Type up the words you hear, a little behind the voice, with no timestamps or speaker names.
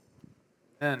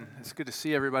And it's good to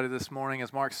see everybody this morning.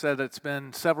 As Mark said, it's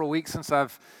been several weeks since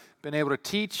I've been able to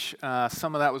teach.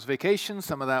 Some of that was vacation,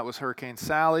 some of that was Hurricane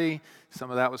Sally, some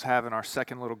of that was having our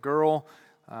second little girl,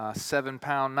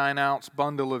 7-pound, 9-ounce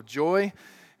bundle of joy.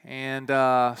 And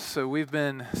so we've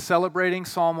been celebrating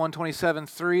Psalm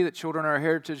 127:3, that children are a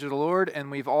heritage of the Lord,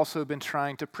 and we've also been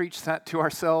trying to preach that to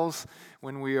ourselves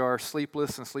when we are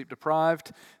sleepless and sleep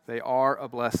deprived. They are a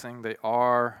blessing. They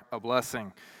are a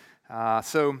blessing.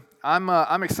 So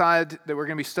I'm excited that we're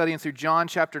going to be studying through John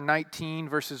chapter 19,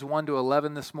 verses 1 to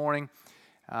 11 this morning.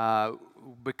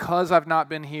 Because I've not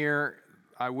been here,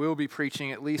 I will be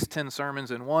preaching at least 10 sermons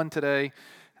in one today,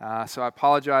 so I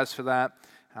apologize for that.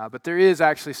 But there is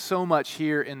actually so much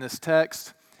here in this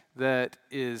text that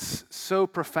is so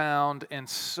profound and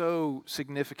so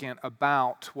significant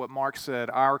about what Mark said,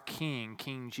 our King,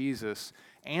 King Jesus,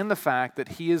 and the fact that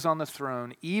He is on the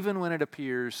throne even when it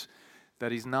appears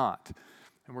that He's not.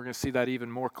 And we're going to see that even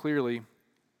more clearly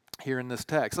here in this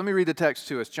text. Let me read the text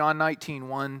to us. John 19,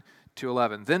 1 to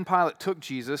 11. Then Pilate took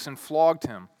Jesus and flogged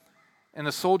Him. And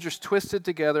the soldiers twisted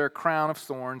together a crown of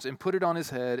thorns and put it on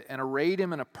His head and arrayed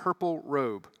Him in a purple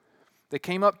robe. They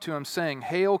came up to Him saying,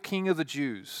 "Hail, King of the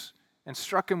Jews," and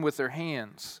struck Him with their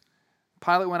hands.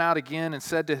 Pilate went out again and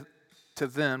said to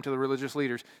them, to the religious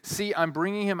leaders, "See, I'm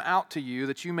bringing Him out to you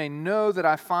that you may know that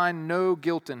I find no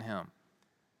guilt in Him."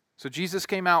 So Jesus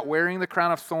came out wearing the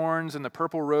crown of thorns and the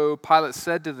purple robe. Pilate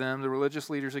said to them, the religious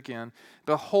leaders again,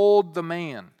 "Behold the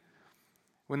man."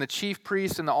 When the chief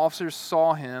priests and the officers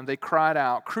saw Him, they cried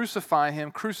out, "Crucify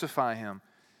Him, crucify Him."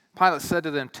 Pilate said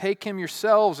to them, "Take Him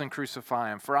yourselves and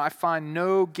crucify Him, for I find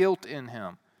no guilt in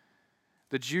Him."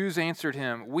 The Jews answered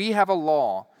Him, "We have a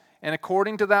law, and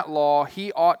according to that law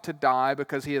He ought to die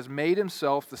because He has made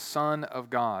Himself the Son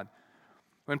of God."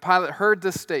 When Pilate heard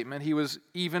this statement, he was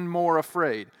even more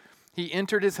afraid. He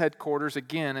entered his headquarters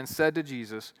again and said to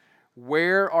Jesus,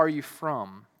 "Where are you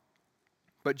from?"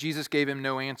 But Jesus gave him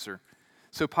no answer.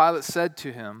 So Pilate said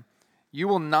to him, "You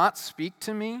will not speak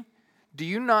to me? Do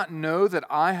you not know that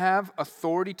I have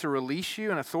authority to release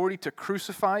you and authority to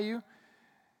crucify you?"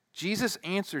 Jesus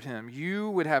answered him, "You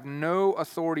would have no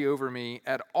authority over me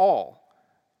at all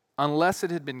unless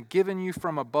it had been given you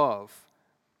from above.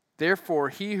 Therefore,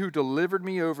 he who delivered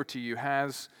me over to you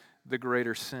has the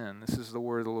greater sin." This is the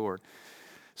word of the Lord.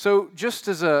 So just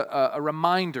as a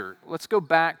reminder, let's go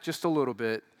back just a little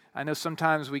bit. I know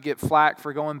sometimes we get flack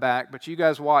for going back, but you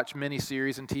guys watch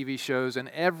miniseries and TV shows, and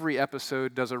every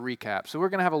episode does a recap. So we're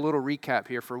going to have a little recap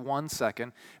here for 1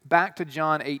 second. Back to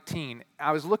John 18.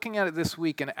 I was looking at it this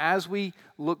week, and as we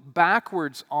look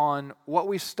backwards on what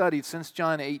we've studied since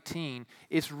John 18,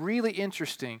 it's really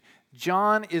interesting.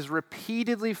 John is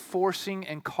repeatedly forcing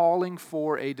and calling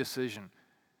for a decision.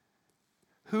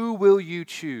 Who will you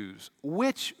choose?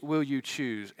 Which will you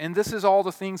choose? And this is all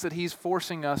the things that he's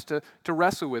forcing us to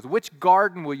wrestle with. Which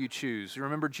garden will you choose? You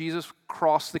remember Jesus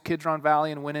crossed the Kidron Valley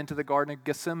and went into the Garden of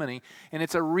Gethsemane, and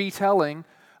it's a retelling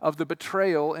of the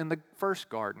betrayal in the first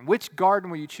garden. Which garden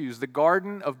will you choose? The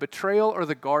garden of betrayal or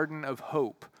the garden of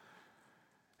hope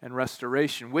and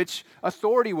restoration? Which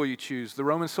authority will you choose? The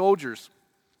Roman soldiers.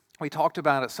 We talked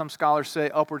about it. Some scholars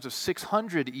say upwards of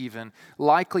 600 even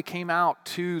likely came out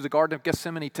to the Garden of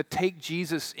Gethsemane to take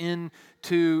Jesus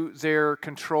into their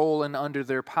control and under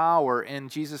their power. And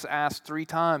Jesus asked 3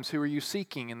 times, "Who are you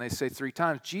seeking?" And they say 3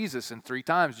 times, "Jesus." And 3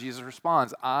 times Jesus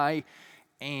responds, "I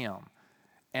am."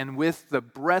 And with the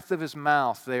breath of His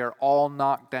mouth, they are all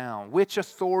knocked down. Which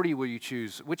authority will you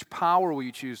choose? Which power will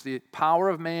you choose? The power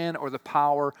of man or the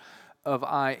power of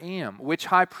I am? Which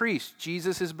high priest?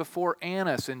 Jesus is before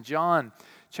Annas in John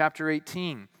chapter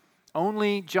 18.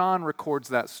 Only John records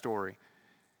that story.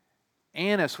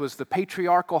 Annas was the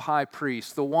patriarchal high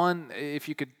priest, the one, if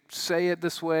you could say it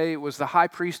this way, was the high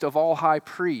priest of all high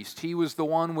priests. He was the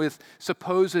one with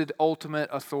supposed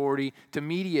ultimate authority to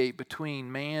mediate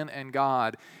between man and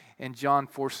God. And John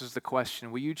forces the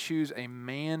question, will you choose a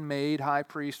man-made high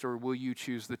priest or will you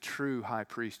choose the true high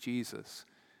priest, Jesus?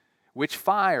 Which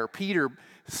fire? Peter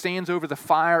stands over the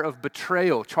fire of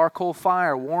betrayal, charcoal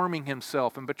fire, warming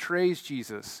himself, and betrays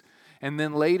Jesus. And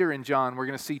then later in John, we're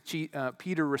going to see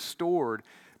Peter restored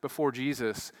before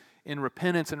Jesus in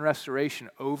repentance and restoration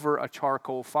over a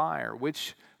charcoal fire.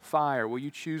 Which fire? Will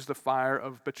you choose the fire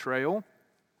of betrayal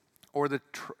or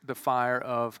the fire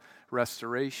of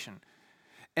restoration?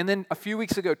 And then a few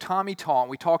weeks ago, Tommy taught,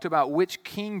 we talked about which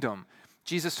kingdom.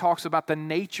 Jesus talks about the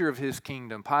nature of His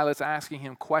kingdom. Pilate's asking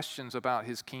Him questions about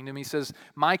His kingdom. He says,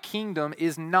 "My kingdom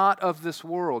is not of this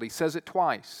world." He says it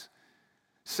twice.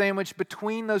 Sandwiched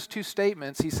between those two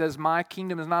statements, He says, "My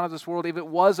kingdom is not of this world. If it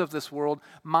was of this world,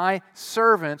 my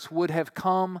servants would have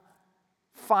come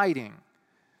fighting."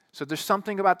 So there's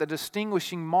something about the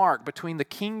distinguishing mark between the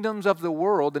kingdoms of the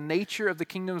world, the nature of the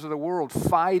kingdoms of the world,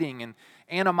 fighting and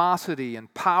animosity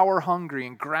and power hungry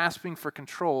and grasping for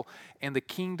control, and the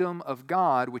kingdom of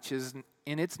God, which is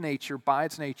in its nature, by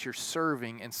its nature,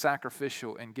 serving and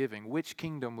sacrificial and giving. Which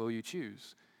kingdom will you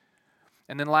choose?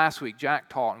 And then last week, Jack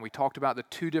taught, and we talked about the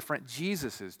two different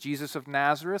Jesuses, Jesus of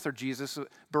Nazareth or Jesus of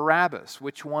Barabbas.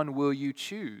 Which one will you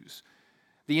choose?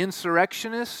 The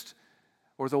insurrectionist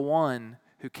or the one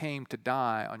who came to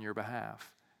die on your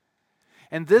behalf?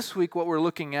 And this week, what we're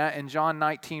looking at in John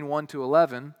 19,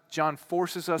 1-11, John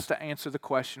forces us to answer the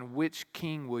question, which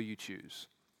king will you choose?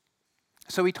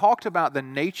 So we talked about the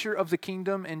nature of the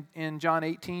kingdom in John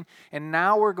 18, and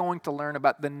now we're going to learn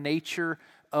about the nature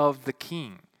of the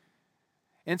king.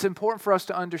 And it's important for us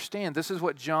to understand, this is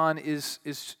what John is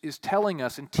telling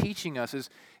us and teaching us, is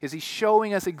he's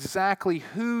showing us exactly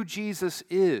who Jesus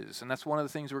is. And that's one of the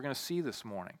things we're going to see this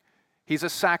morning. He's a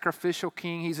sacrificial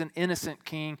king, he's an innocent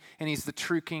king, and he's the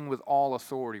true king with all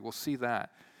authority. We'll see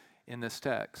that in this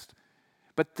text.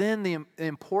 But then the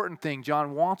important thing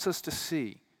John wants us to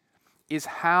see is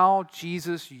how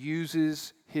Jesus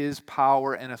uses his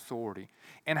power and authority,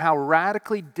 and how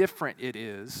radically different it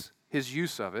is, his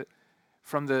use of it,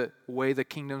 from the way the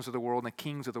kingdoms of the world and the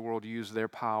kings of the world use their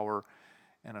power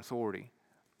and authority.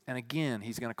 And again,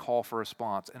 he's going to call for a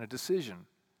response and a decision.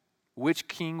 Which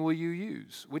king will you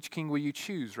use? Which king will you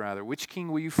choose, rather? Which king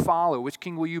will you follow? Which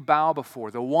king will you bow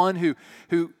before? The one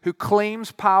who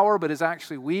claims power but is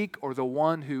actually weak, or the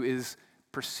one who is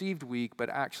perceived weak but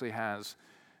actually has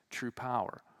true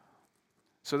power?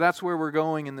 So that's where we're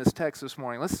going in this text this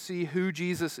morning. Let's see who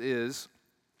Jesus is,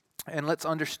 and let's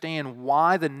understand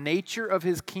why the nature of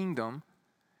his kingdom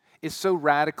is so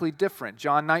radically different.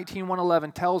 John 19,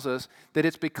 1-11 tells us that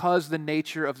it's because the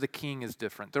nature of the king is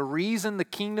different. The reason the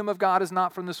kingdom of God is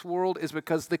not from this world is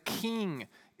because the king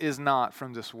is not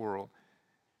from this world.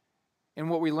 And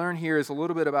what we learn here is a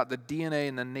little bit about the DNA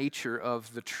and the nature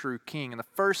of the true king. And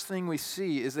the first thing we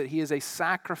see is that he is a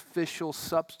sacrificial,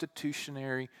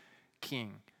 substitutionary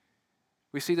king.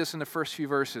 We see this in the first few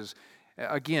verses.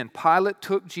 Again, Pilate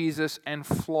took Jesus and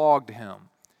flogged him.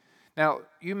 Now,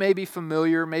 you may be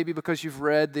familiar, maybe because you've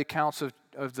read the accounts of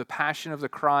the Passion of the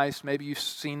Christ. Maybe you've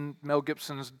seen Mel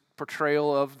Gibson's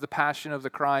portrayal of the Passion of the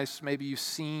Christ. Maybe you've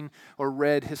seen or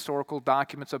read historical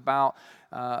documents about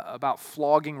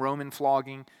flogging, Roman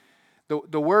flogging.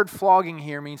 The word flogging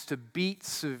here means to beat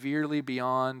severely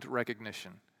beyond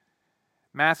recognition.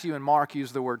 Matthew and Mark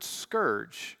use the word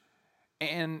scourge.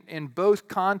 And in both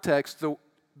contexts,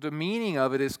 the meaning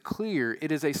of it is clear.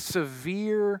 It is a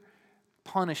severe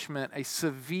punishment, a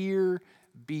severe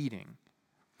beating.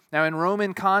 Now, in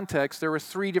Roman context, there were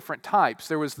three different types.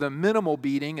 There was the minimal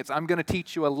beating. It's I'm going to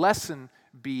teach you a lesson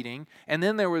beating. And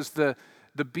then there was the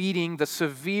beating, the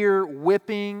severe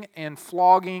whipping and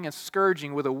flogging and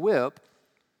scourging with a whip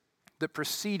that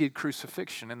preceded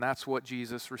crucifixion, and that's what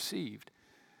Jesus received.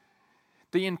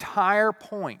 The entire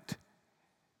point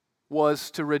was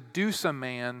to reduce a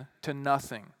man to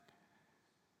nothing.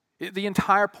 The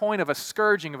entire point of a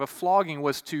scourging, of a flogging,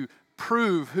 was to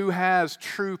prove who has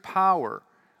true power.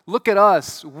 Look at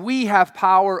us. We have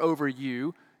power over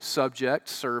you, subject,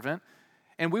 servant,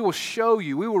 and we will show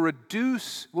you. We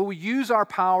will use our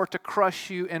power to crush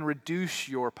you and reduce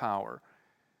your power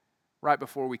right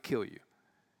before we kill you.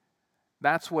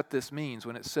 That's what this means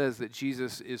when it says that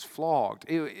Jesus is flogged.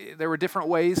 There were different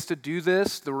ways to do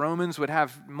this. The Romans would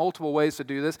have multiple ways to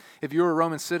do this. If you were a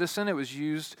Roman citizen, it was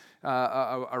used,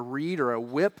 a reed or a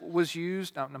whip was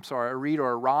used. A reed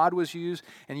or a rod was used,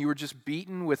 and you were just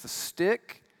beaten with a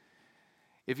stick.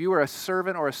 If you were a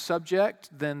servant or a subject,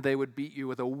 then they would beat you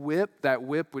with a whip. That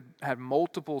whip would have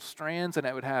multiple strands, and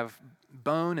it would have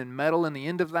bone and metal in the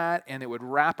end of that, and it would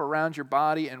wrap around your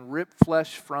body and rip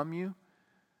flesh from you.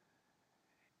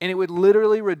 And it would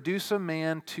literally reduce a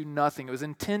man to nothing. It was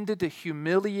intended to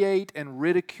humiliate and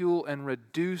ridicule and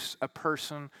reduce a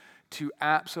person to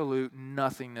absolute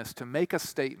nothingness, to make a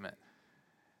statement.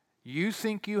 You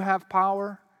think you have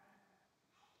power?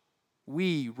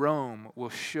 We, Rome, will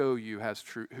show you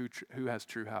who has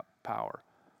true power.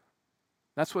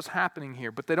 That's what's happening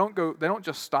here. But they don't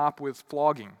just stop with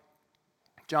flogging.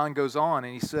 John goes on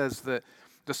and he says that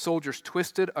the soldiers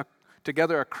twisted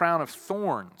together a crown of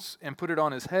thorns and put it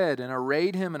on his head and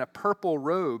arrayed him in a purple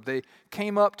robe. They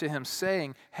came up to him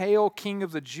saying, "Hail, King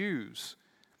of the Jews."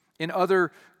 In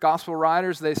other gospel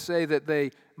writers, they say that they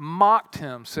mocked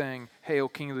him, saying, "Hail,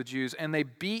 King of the Jews." And they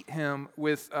beat him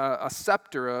with a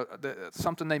scepter,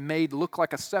 something they made look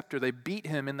like a scepter. They beat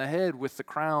him in the head with the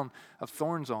crown of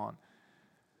thorns on.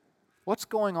 What's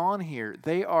going on here?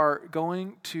 They are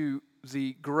going to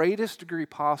the greatest degree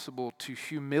possible to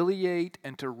humiliate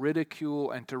and to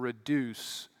ridicule and to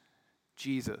reduce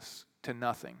Jesus to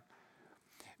nothing.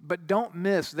 But don't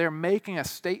miss, they're making a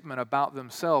statement about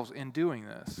themselves in doing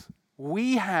this.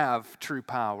 We have true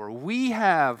power. We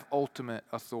have ultimate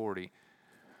authority.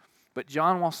 But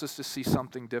John wants us to see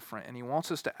something different, and he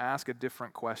wants us to ask a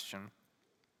different question.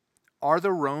 Are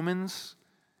the Romans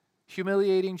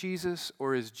humiliating Jesus,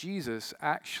 or is Jesus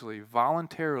actually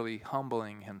voluntarily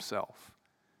humbling himself?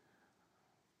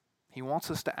 He wants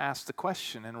us to ask the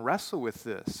question and wrestle with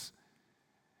this,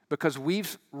 because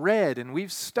we've read and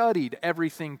we've studied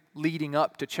everything leading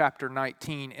up to chapter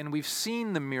 19, and we've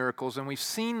seen the miracles, and we've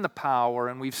seen the power,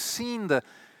 and we've seen the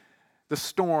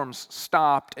storms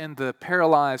stopped, and the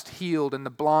paralyzed healed, and the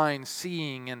blind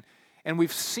seeing, and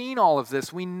we've seen all of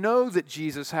this. We know that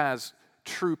Jesus has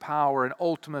true power and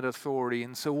ultimate authority.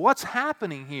 And so what's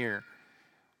happening here?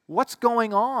 What's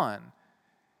going on?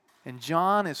 And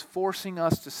John is forcing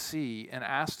us to see and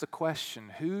ask the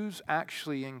question, who's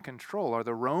actually in control? Are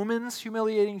the Romans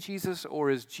humiliating Jesus, or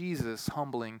is Jesus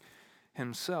humbling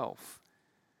himself?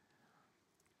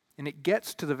 And it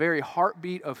gets to the very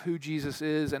heartbeat of who Jesus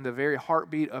is and the very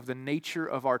heartbeat of the nature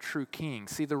of our true King.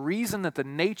 See, the reason that the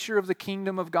nature of the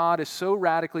kingdom of God is so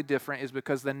radically different is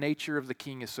because the nature of the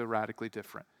King is so radically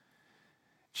different.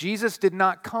 Jesus did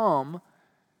not come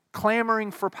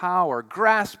clamoring for power,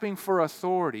 grasping for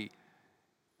authority.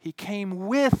 He came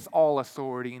with all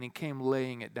authority, and he came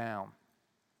laying it down.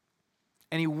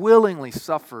 And he willingly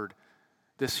suffered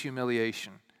this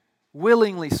humiliation,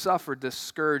 willingly suffered this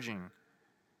scourging.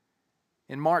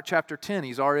 In Mark chapter 10,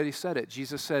 he's already said it.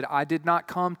 Jesus said, I did not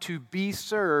come to be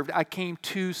served, I came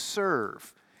to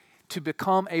serve, to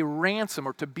become a ransom,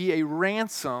 or to be a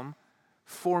ransom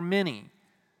for many,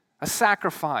 a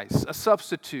sacrifice, a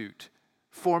substitute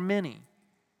for many.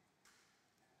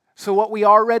 So what we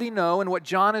already know and what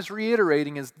John is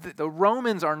reiterating is that the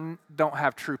Romans don't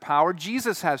have true power.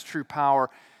 Jesus has true power.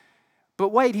 But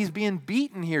wait, he's being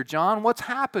beaten here, John. What's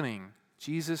happening?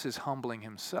 Jesus is humbling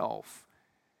himself.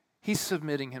 He's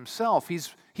submitting himself.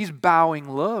 He's bowing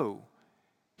low.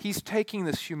 He's taking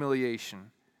this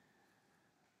humiliation.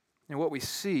 And what we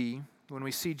see, when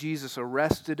we see Jesus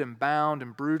arrested and bound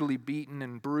and brutally beaten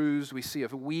and bruised, we see a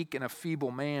weak and a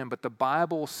feeble man, but the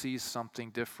Bible sees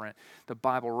something different. The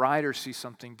Bible writer sees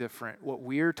something different. What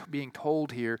we're being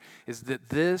told here is that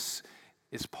this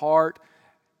is part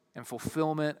and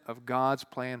fulfillment of God's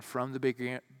plan from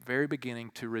the very beginning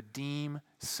to redeem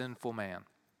sinful man.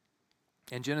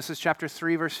 In Genesis chapter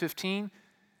 3, verse 15,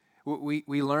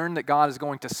 we learn that God is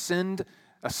going to send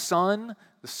a son,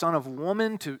 the son of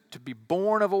woman, to be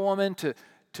born of a woman,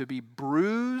 to be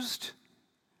bruised.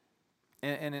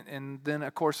 And then,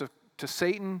 of course, to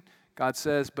Satan, God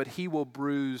says, but he will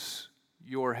bruise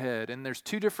your head. And there's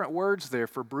two different words there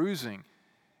for bruising.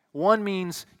 One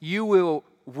means you will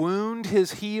wound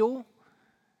his heel,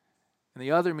 and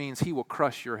the other means he will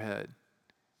crush your head.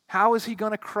 How is he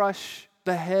going to crush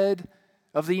the head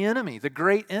of the enemy, the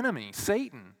great enemy,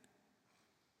 Satan?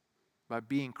 By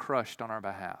being crushed on our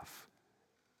behalf.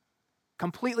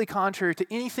 Completely contrary to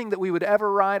anything that we would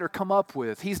ever write or come up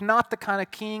with. He's not the kind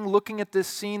of king looking at this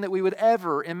scene that we would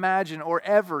ever imagine or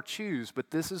ever choose,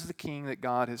 but this is the king that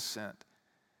God has sent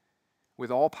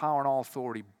with all power and all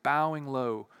authority, bowing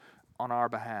low on our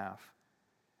behalf.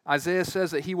 Isaiah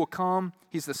says that he will come,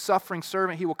 he's the suffering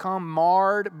servant, he will come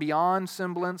marred beyond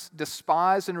semblance,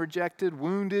 despised and rejected,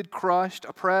 wounded, crushed,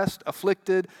 oppressed,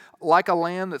 afflicted, like a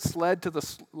lamb that's led to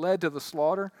the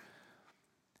slaughter.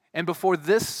 And before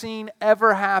this scene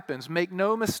ever happens, make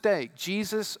no mistake,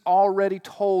 Jesus already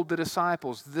told the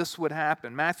disciples this would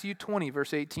happen. Matthew 20,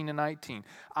 verse 18 and 19.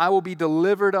 I will be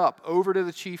delivered up over to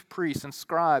the chief priests and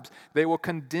scribes. They will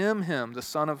condemn him, the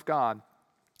Son of God,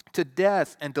 to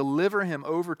death and deliver him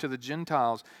over to the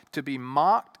Gentiles to be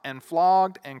mocked and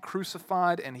flogged and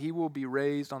crucified, and he will be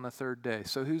raised on the third day.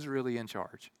 So who's really in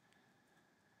charge?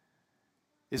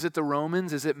 Is it the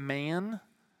Romans? Is it man?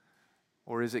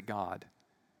 Or is it God?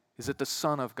 Is it the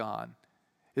Son of God?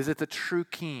 Is it the true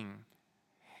King?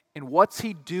 And what's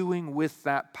he doing with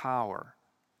that power?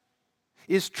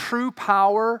 Is true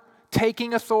power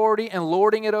taking authority and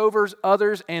lording it over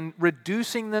others and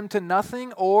reducing them to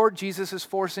nothing? Or Jesus is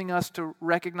forcing us to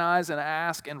recognize and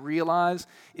ask and realize,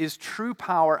 is true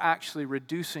power actually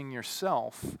reducing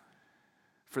yourself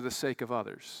for the sake of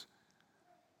others?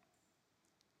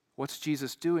 What's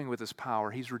Jesus doing with his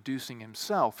power? He's reducing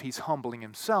himself. He's humbling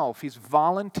himself. He's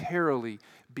voluntarily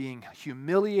being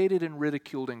humiliated and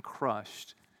ridiculed and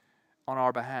crushed on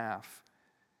our behalf.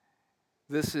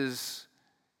 This is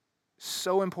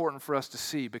so important for us to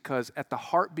see, because at the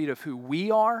heartbeat of who we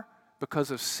are,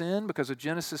 because of sin, because of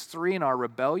Genesis 3 and our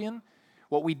rebellion.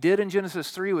 What we did in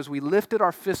Genesis 3 was we lifted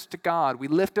our fists to God. We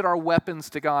lifted our weapons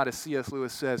to God, as C.S.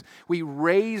 Lewis says. We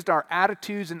raised our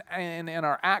attitudes and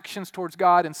our actions towards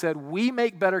God and said, we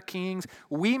make better kings.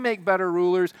 We make better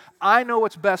rulers. I know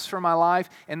what's best for my life.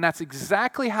 And that's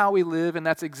exactly how we live. And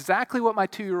that's exactly what my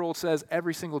 2-year-old says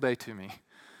every single day to me.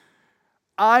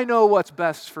 I know what's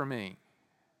best for me.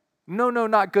 No,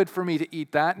 not good for me to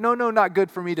eat that. No, not good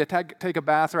for me to take a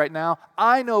bath right now.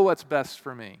 I know what's best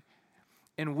for me.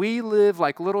 And we live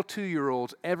like little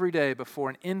 2-year-olds every day before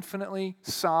an infinitely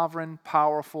sovereign,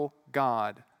 powerful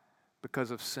God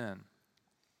because of sin.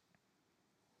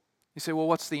 You say, well,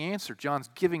 what's the answer? John's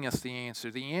giving us the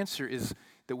answer. The answer is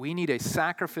that we need a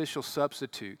sacrificial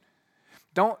substitute.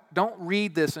 Don't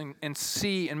read this and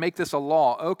see and make this a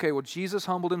law. Okay, well, Jesus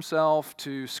humbled himself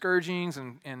to scourgings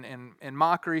and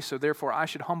mockery, so therefore I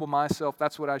should humble myself.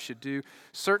 That's what I should do.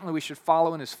 Certainly we should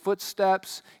follow in his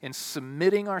footsteps in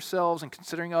submitting ourselves and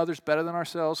considering others better than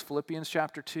ourselves, Philippians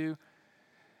chapter 2.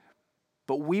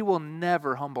 But we will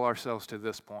never humble ourselves to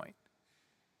this point.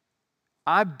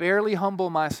 I barely humble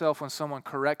myself when someone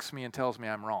corrects me and tells me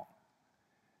I'm wrong.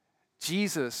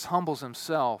 Jesus humbles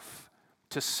himself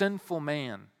to sinful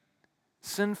men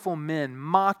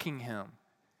mocking him.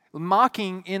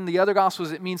 Mocking in the other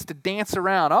Gospels, it means to dance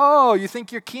around. Oh, you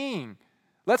think you're king?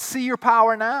 Let's see your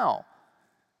power now.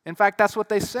 In fact, that's what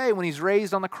they say when he's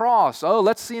raised on the cross. Oh,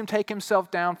 let's see him take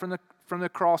himself down from the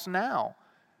cross now.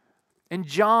 And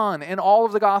John and all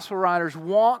of the Gospel writers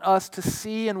want us to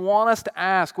see and want us to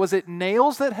ask, was it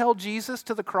nails that held Jesus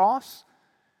to the cross?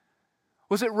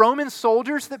 Was it Roman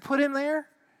soldiers that put him there?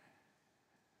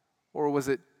 Or was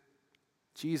it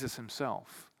Jesus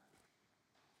himself?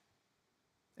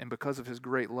 And because of his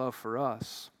great love for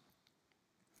us.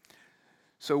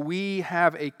 So we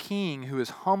have a king who is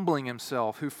humbling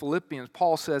himself, who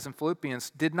Paul says in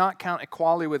Philippians, did not count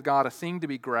equality with God a thing to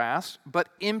be grasped, but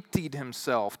emptied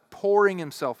himself, pouring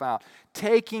himself out,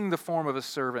 taking the form of a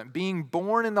servant, being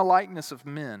born in the likeness of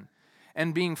men,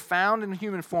 and being found in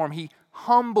human form, he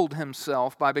humbled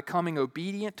himself by becoming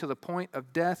obedient to the point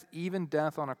of death, even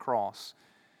death on a cross.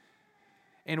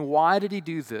 And why did he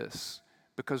do this?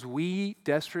 Because we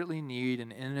desperately need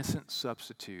an innocent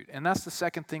substitute. And that's the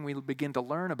second thing we begin to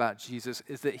learn about Jesus,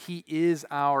 is that he is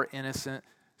our innocent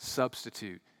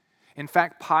substitute. In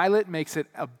fact, Pilate makes it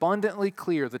abundantly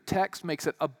clear. The text makes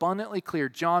it abundantly clear.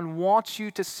 John wants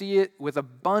you to see it with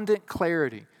abundant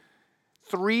clarity.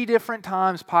 3 different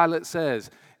times Pilate says,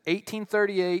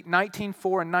 1838,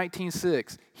 19:4, and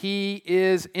 19:6, he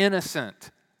is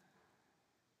innocent.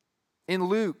 In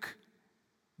Luke,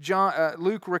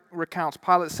 Luke recounts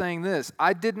Pilate saying this,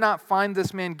 I did not find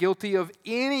this man guilty of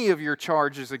any of your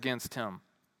charges against him.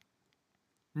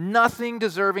 Nothing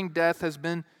deserving death has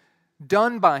been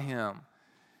done by him.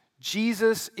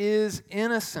 Jesus is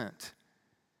innocent.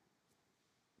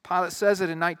 Pilate says it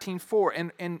in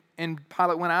 19:4, and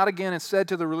Pilate went out again and said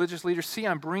to the religious leaders, see,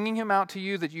 I'm bringing him out to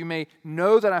you that you may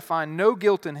know that I find no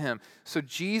guilt in him. So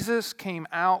Jesus came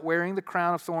out wearing the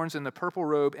crown of thorns and the purple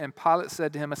robe, and Pilate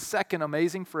said to him a second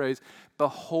amazing phrase,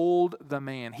 behold the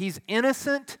man. He's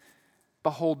innocent,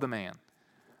 behold the man.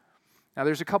 Now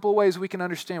there's a couple of ways we can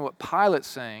understand what Pilate's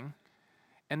saying,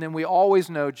 and then we always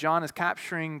know John is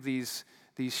capturing these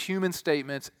human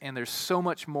statements, and there's so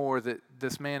much more that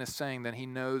this man is saying than he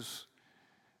knows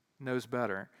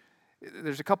better.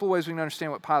 There's a couple of ways we can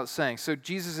understand what Pilate's saying. So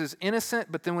Jesus is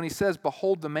innocent, but then when he says,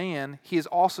 behold the man, he is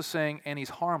also saying, and he's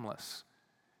harmless.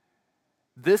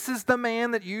 This is the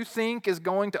man that you think is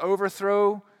going to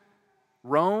overthrow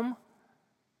Rome?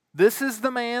 This is the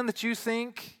man that you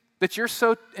think, that you're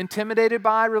so intimidated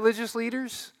by, religious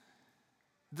leaders?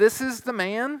 This is the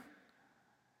man?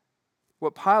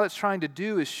 What Pilate's trying to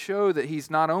do is show that he's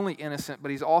not only innocent,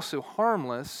 but he's also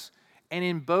harmless. And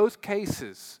in both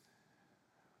cases,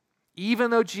 even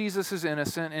though Jesus is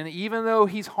innocent and even though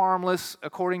he's harmless,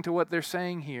 according to what they're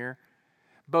saying here,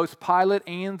 both Pilate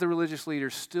and the religious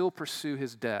leaders still pursue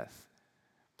his death.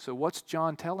 So what's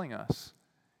John telling us?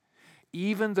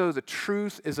 Even though the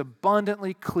truth is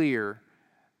abundantly clear,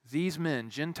 these men,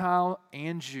 Gentile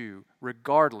and Jew,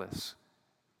 regardless,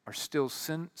 are still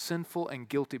sinful and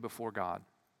guilty before God.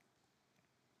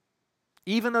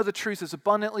 Even though the truth is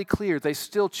abundantly clear, they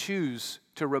still choose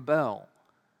to rebel.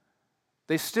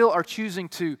 They still are choosing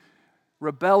to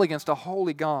rebel against a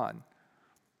holy God.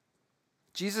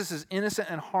 Jesus is innocent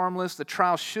and harmless. The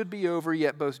trial should be over,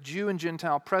 yet both Jew and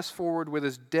Gentile press forward with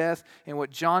his death. And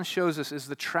what John shows us is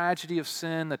the tragedy of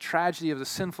sin, the tragedy of the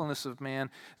sinfulness of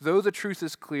man. Though the truth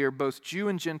is clear, both Jew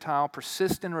and Gentile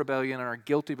persist in rebellion and are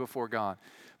guilty before God.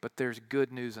 But there's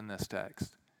good news in this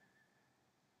text.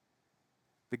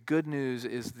 The good news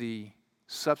is the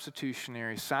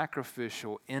substitutionary,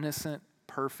 sacrificial, innocent,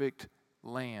 perfect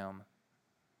lamb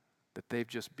that they've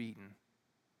just beaten,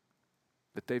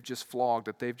 that they've just flogged,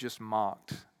 that they've just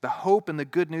mocked. The hope and the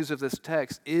good news of this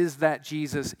text is that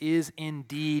Jesus is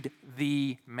indeed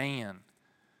the man.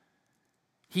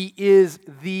 He is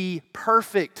the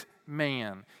perfect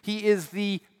man. He is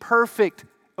the perfect,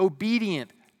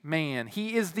 obedient man.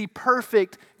 He is the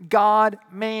perfect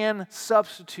God-man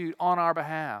substitute on our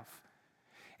behalf.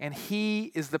 And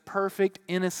He is the perfect,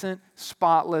 innocent,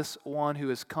 spotless one who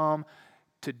has come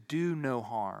to do no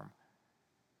harm,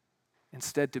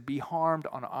 instead to be harmed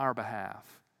on our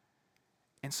behalf.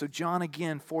 And so John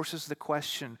again forces the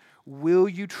question, will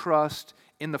you trust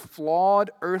in the flawed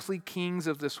earthly kings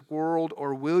of this world,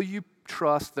 or will you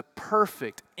trust the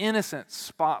perfect, innocent,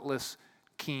 spotless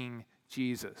King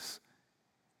Jesus?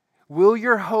 Will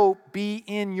your hope be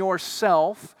in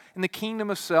yourself, in the kingdom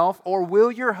of self, or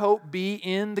will your hope be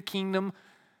in the kingdom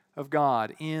of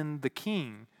God, in the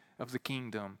King of the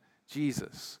kingdom,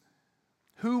 Jesus?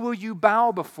 Who will you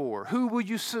bow before? Who will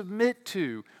you submit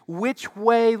to? Which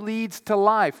way leads to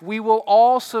life? We will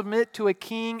all submit to a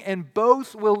king, and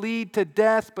both will lead to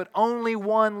death, but only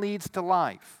one leads to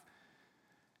life.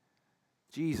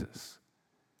 Jesus.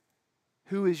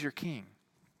 Who is your king?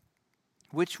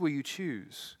 Which will you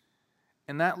choose?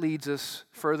 And that leads us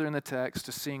further in the text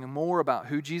to seeing more about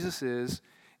who Jesus is,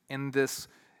 and this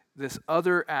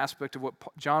other aspect of what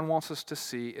John wants us to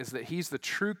see is that He's the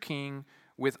true king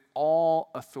with all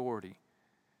authority.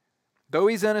 Though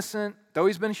He's innocent, though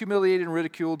He's been humiliated and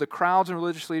ridiculed, the crowds and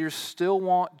religious leaders still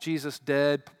want Jesus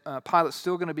dead. Pilate's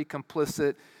still going to be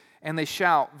complicit. And they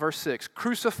shout, verse 6,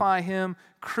 "Crucify Him,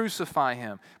 crucify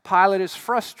Him." Pilate is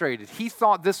frustrated. He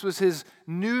thought this was his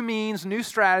new means, new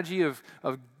strategy of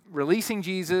releasing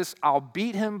Jesus. I'll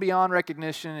beat Him beyond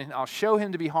recognition, and I'll show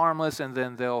Him to be harmless, and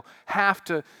then they'll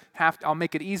I'll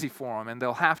make it easy for Him, and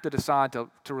they'll have to decide to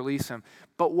release Him.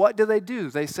 But what do?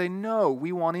 They say, no,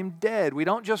 we want Him dead. We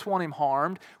don't just want Him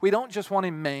harmed. We don't just want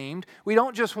Him maimed. We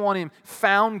don't just want Him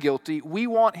found guilty. We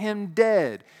want Him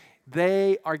dead.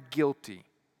 They are guilty.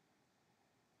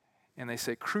 And they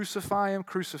say, "Crucify Him,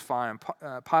 crucify Him."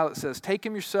 Pilate says, "Take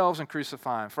Him yourselves and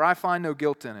crucify Him, for I find no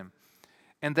guilt in Him."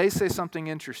 And they say something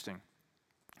interesting.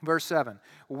 Verse 7,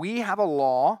 "We have a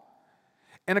law,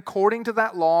 and according to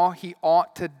that law, He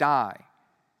ought to die,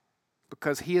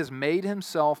 because He has made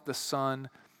Himself the Son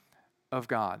of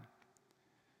God."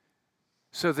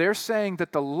 So they're saying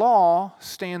that the law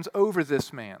stands over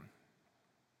this man,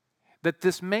 that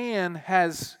this man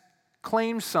has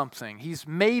claimed something. He's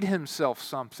made himself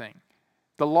something.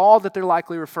 The law that they're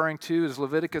likely referring to is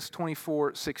Leviticus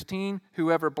 24:16.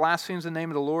 "Whoever blasphemes the name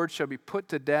of the Lord shall be put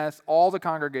to death. All the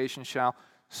congregation shall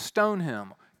stone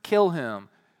him, kill him,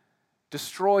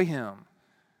 destroy him."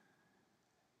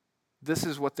 This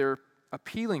is what they're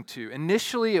appealing to.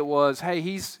 Initially it was, hey,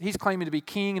 he's claiming to be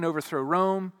king and overthrow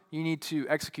Rome. You need to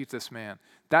execute this man.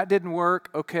 That didn't work.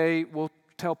 Okay, we'll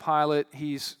tell Pilate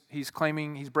he's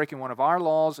claiming he's breaking one of our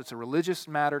laws. It's a religious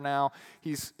matter now.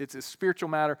 It's a spiritual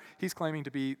matter. He's claiming to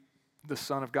be the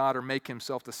Son of God or make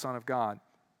Himself the Son of God.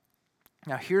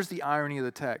 Now here's the irony of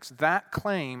the text. That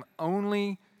claim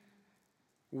only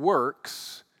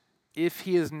works if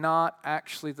He is not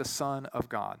actually the Son of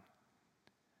God.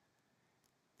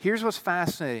 Here's what's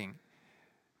fascinating.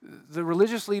 The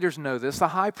religious leaders know this. The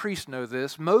high priests know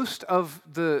this. Most of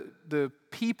the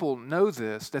people know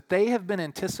this, that they have been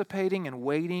anticipating and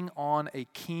waiting on a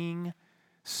king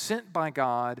sent by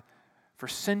God for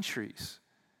centuries.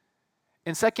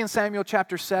 In 2 Samuel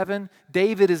chapter 7,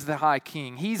 David is the high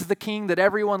king. He's the king that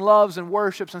everyone loves and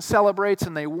worships and celebrates,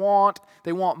 and they want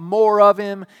more of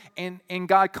him. And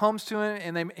God comes to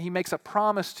him, and He makes a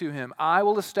promise to him. "I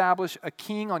will establish a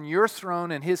king on your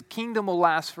throne, and his kingdom will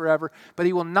last forever. But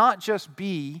he will not just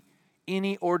be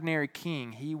any ordinary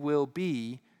king. He will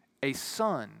be a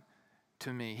son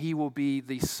to me. He will be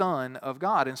the Son of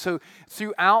God." And so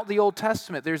throughout the Old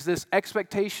Testament, there's this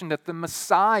expectation that the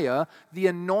Messiah, the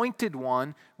anointed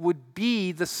one, would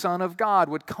be the Son of God,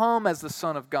 would come as the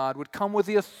Son of God, would come with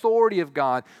the authority of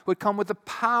God, would come with the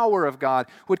power of God,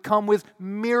 would come with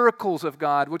miracles of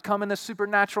God, would come in the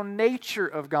supernatural nature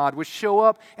of God, would show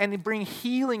up and bring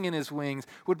healing in His wings,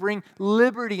 would bring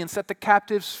liberty and set the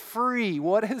captives free.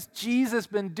 What has Jesus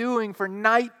been doing for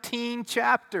 19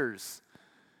 chapters?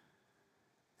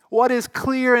 What is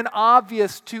clear and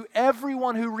obvious to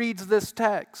everyone who reads this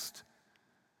text?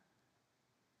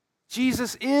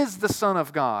 Jesus is the Son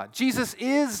of God. Jesus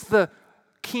is the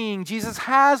king. Jesus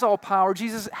has all power.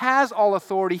 Jesus has all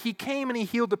authority. He came and he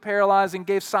healed the paralyzed and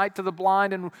gave sight to the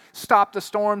blind and stopped the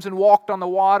storms and walked on the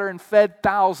water and fed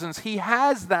thousands. He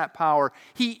has that power.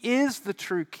 He is the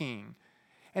true king,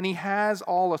 and he has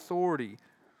all authority.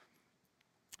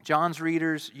 John's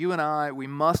readers, you and I, we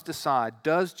must decide,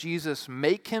 does Jesus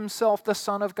make himself the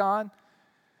Son of God,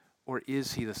 or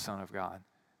is he the Son of God?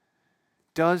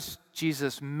 Does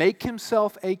Jesus make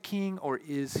himself a king, or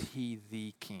is he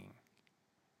the king?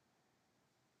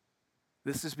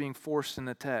 This is being forced in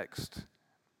the text.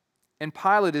 And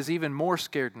Pilate is even more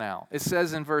scared now. It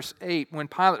says in verse 8, when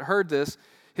Pilate heard this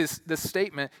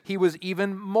statement, he was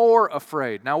even more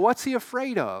afraid. Now, what's he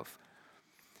afraid of?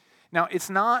 Now,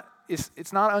 it's not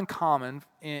uncommon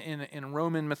in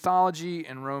Roman mythology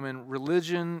and Roman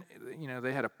religion. You know,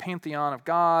 they had a pantheon of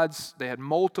gods. They had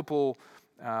multiple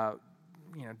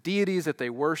deities that they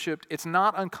worshipped. It's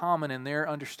not uncommon in their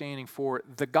understanding for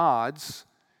the gods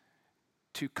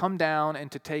to come down and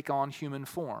to take on human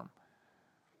form.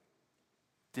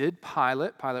 Did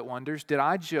Pilate wonders, did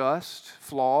I just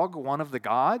flog one of the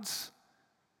gods?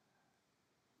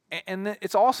 And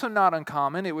it's also not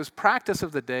uncommon, it was practice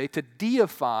of the day to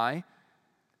deify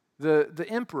the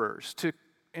emperors.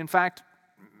 In fact,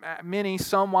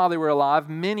 some while they were alive,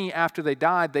 many after they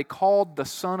died, they called the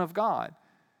Son of God.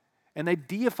 And they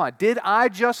deified. Did I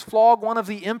just flog one of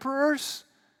the emperors?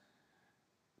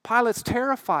 Pilate's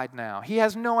terrified now. He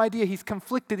has no idea. He's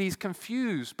conflicted. He's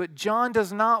confused. But John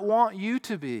does not want you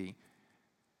to be.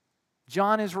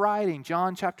 John is writing,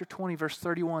 John chapter 20, verse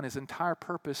 31, his entire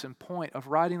purpose and point of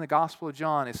writing the Gospel of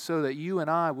John is so that you and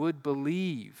I would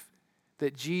believe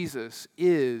that Jesus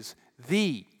is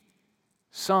the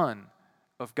Son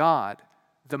of God,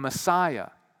 the Messiah.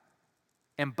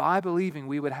 And by believing,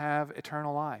 we would have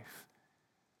eternal life.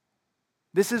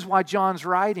 This is why John's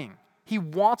writing. He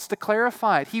wants to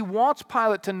clarify it. He wants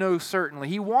Pilate to know certainly.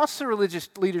 He wants the religious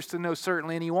leaders to know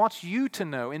certainly, and he wants you to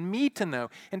know and me to know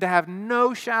and to have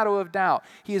no shadow of doubt.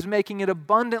 He is making it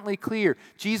abundantly clear.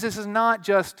 Jesus is not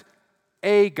just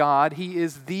a God, he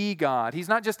is the God. He's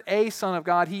not just a Son of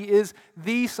God, he is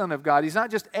the Son of God. He's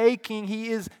not just a king, he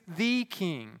is the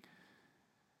King.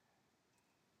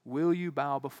 Will you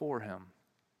bow before him?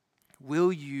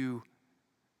 Will you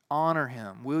honor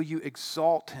him? Will you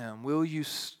exalt him? Will you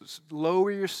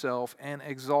lower yourself and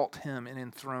exalt him and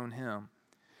enthrone him?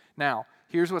 Now,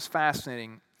 here's what's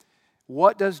fascinating.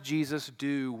 What does Jesus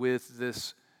do with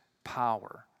this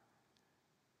power?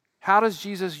 How does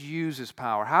Jesus use his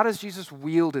power? How does Jesus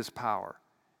wield his power?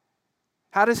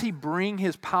 How does he bring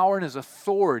his power and his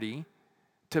authority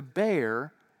to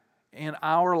bear in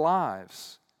our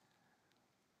lives?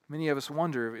 Many of us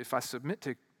wonder, if I submit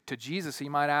to Jesus, he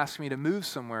might ask me to move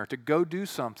somewhere, to go do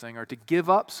something, or to give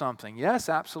up something. Yes,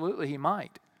 absolutely, he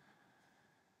might.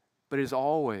 But it is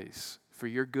always for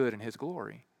your good and his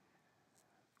glory.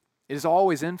 It is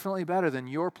always infinitely better than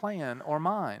your plan or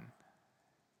mine.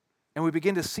 And we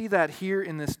begin to see that here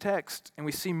in this text, and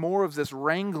we see more of this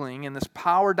wrangling and this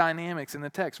power dynamics in the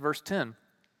text. Verse 10.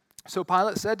 So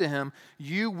Pilate said to him,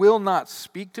 "You will not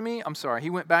speak to me?" I'm sorry.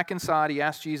 He went back inside. He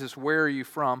asked Jesus, "Where are you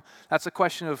from?" That's a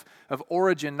question of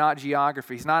origin, not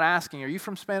geography. He's not asking, "Are you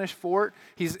from Spanish Fort?"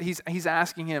 He's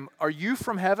asking him, "Are you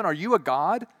from heaven? Are you a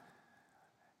God?"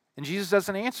 And Jesus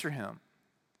doesn't answer him.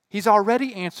 He's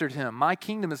already answered him. "My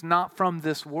kingdom is not from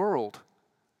this world."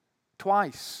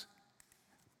 Twice.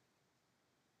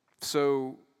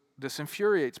 So this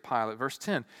infuriates Pilate. Verse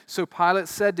 10. So Pilate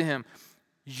said to him,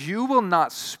 "You will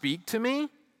not speak to me?"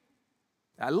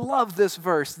 I love this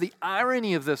verse, the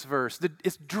irony of this verse.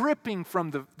 It's dripping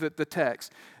from the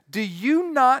text. "Do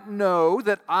you not know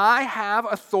that I have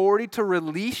authority to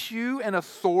release you and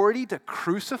authority to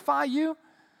crucify you?"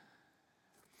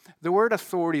 The word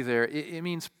authority there, it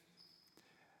means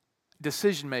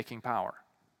decision-making power.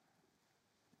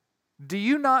 Do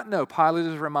you not know, Pilate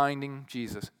is reminding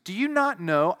Jesus, do you not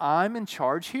know I'm in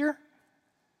charge here?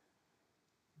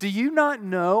 Do you not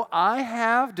know I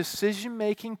have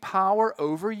decision-making power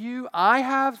over you? I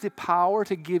have the power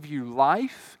to give you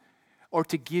life or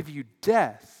to give you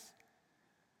death.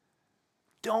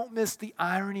 Don't miss the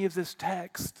irony of this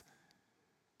text.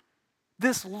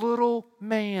 This little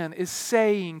man is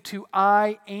saying to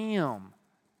I am,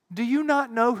 do you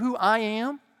not know who I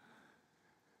am?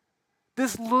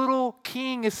 This little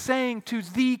king is saying to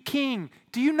the king,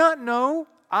 do you not know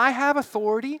I have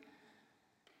authority?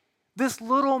 This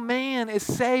little man is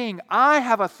saying, I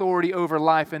have authority over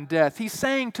life and death. He's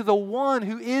saying to the one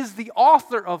who is the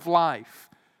author of life.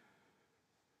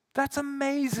 That's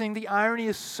amazing. The irony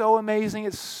is so amazing.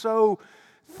 It's so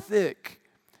thick.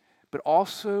 But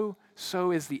also,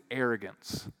 so is the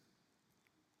arrogance.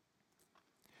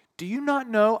 do you not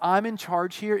know I'm in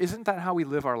charge here? Isn't that how we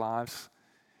live our lives?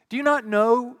 Do you not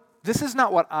know this is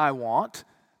not what I want?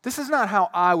 This is not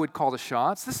how I would call the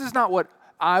shots. This is not what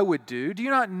I would do. Do you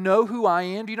not know who I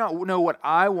am? Do you not know what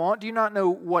I want? Do you not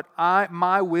know what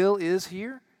my will is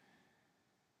here?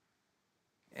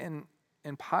 And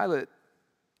Pilate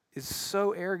is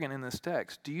so arrogant in this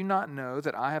text. Do you not know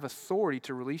that I have authority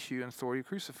to release you and authority to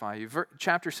crucify you?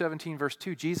 Chapter 17, verse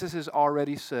 2, Jesus has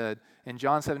already said in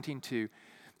John 17:2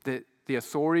 that the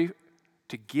authority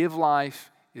to give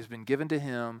life has been given to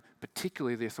him,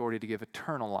 particularly the authority to give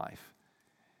eternal life.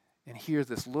 And here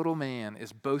this little man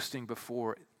is boasting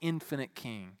before infinite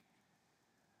king.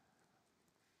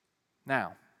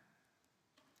 Now,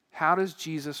 how does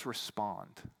Jesus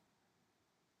respond?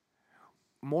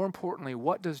 More importantly,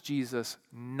 what does Jesus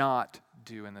not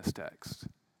do in this text?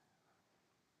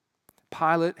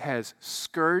 Pilate has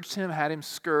scourged him, had him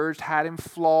scourged, had him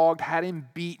flogged, had him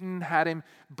beaten, had him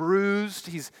bruised.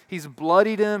 He's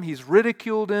bloodied him, he's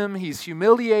ridiculed him, he's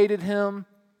humiliated him.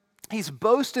 He's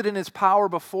boasted in his power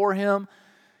before him.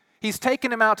 He's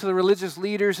taken him out to the religious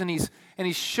leaders and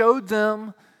he's showed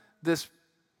them this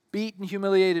beaten,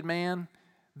 humiliated man.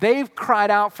 They've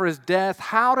cried out for his death.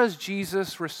 How does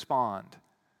Jesus respond?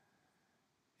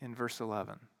 In verse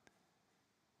 11.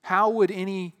 How would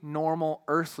any normal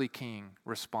earthly king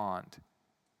respond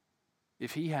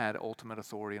if he had ultimate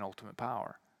authority and ultimate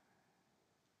power?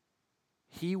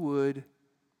 He would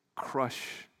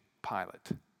crush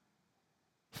Pilate.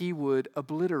 He would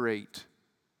obliterate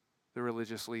the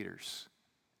religious leaders,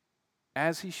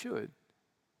 as he should.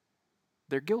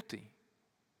 They're guilty.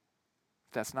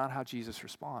 That's not how Jesus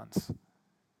responds.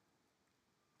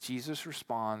 Jesus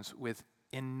responds with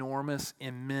enormous,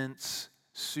 immense,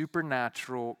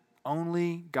 supernatural,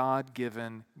 only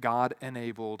God-given,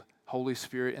 God-enabled, Holy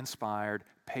Spirit-inspired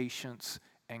patience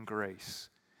and grace.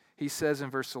 He says in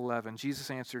verse 11,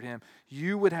 Jesus answered him,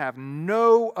 you would have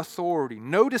no authority,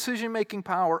 no decision-making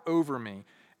power over me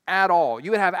at all.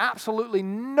 You would have absolutely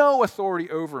no authority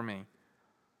over me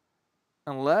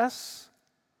unless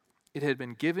it had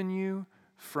been given you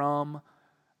from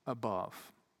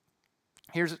above.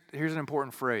 Here's an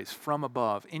important phrase, from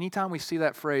above. Anytime we see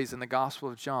that phrase in the Gospel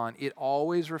of John, it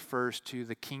always refers to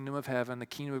the kingdom of heaven, the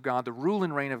kingdom of God, the rule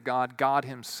and reign of God, God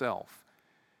himself.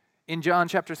 In John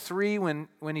chapter 3,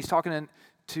 when he's talking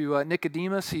to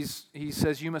Nicodemus, he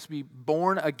says, you must be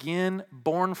born again,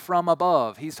 born from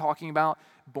above. He's talking about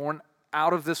born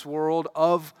out of this world,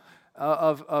 of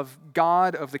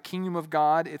God, of the kingdom of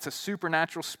God. It's a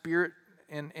supernatural spirit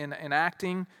in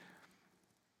acting.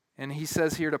 And he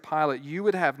says here to Pilate, you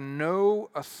would have no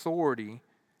authority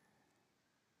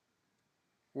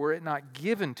were it not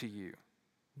given to you,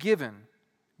 given,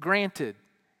 granted,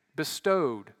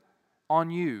 bestowed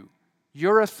on you.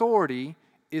 Your authority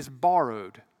is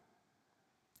borrowed.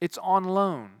 It's on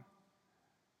loan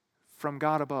from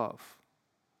God above.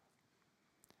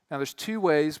 Now there's two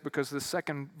ways, because the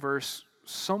second verse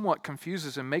somewhat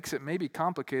confuses and makes it maybe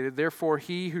complicated. Therefore,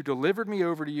 he who delivered me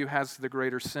over to you has the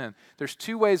greater sin. There's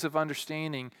two ways of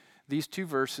understanding these two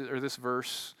verses, or this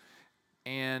verse,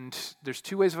 and there's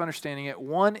two ways of understanding it.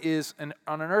 One is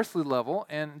on an earthly level,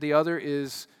 and the other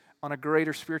is on a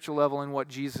greater spiritual level in what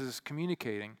Jesus is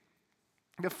communicating.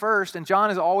 The first, and John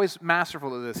is always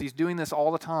masterful at this. He's doing this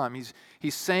all the time.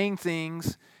 He's saying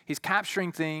things, he's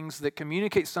capturing things that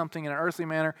communicate something in an earthly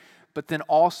manner, but then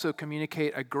also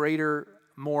communicate a greater,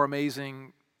 more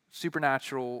amazing,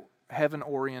 supernatural,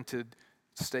 heaven-oriented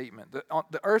statement. On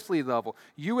the earthly level,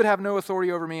 you would have no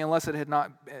authority over me unless it had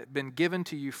not been given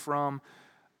to you from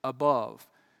above.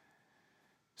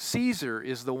 Caesar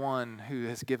is the one who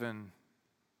has given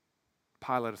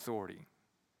Pilate authority.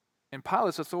 And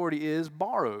Pilate's authority is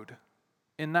borrowed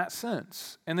in that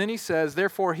sense. And then he says,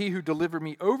 therefore he who delivered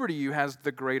me over to you has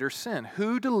the greater sin.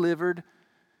 Who delivered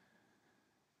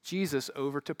Jesus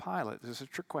over to Pilate? This is a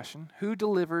trick question. Who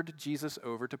delivered Jesus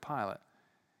over to Pilate?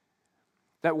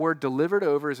 That word delivered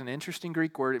over is an interesting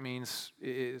Greek word.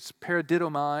 It's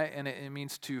paradidomai, and it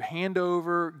means to hand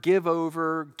over, give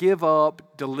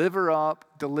up, deliver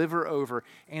over.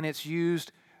 And it's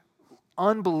used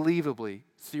unbelievably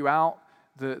throughout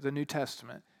the New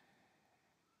Testament.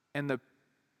 And the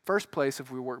first place,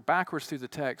 if we work backwards through the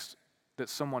text, that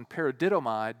someone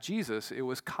paradidomied Jesus, it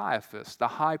was Caiaphas, the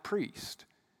high priest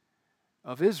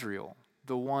of Israel,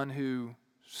 the one who's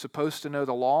supposed to know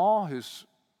the law, who's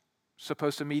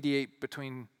supposed to mediate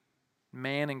between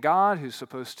man and God, who's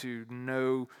supposed to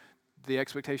know the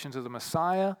expectations of the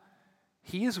Messiah.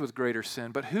 He is with greater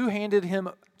sin. But who handed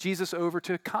Jesus over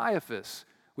to Caiaphas?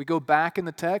 We go back in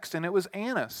the text, and it was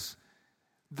Annas,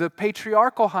 the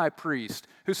patriarchal high priest,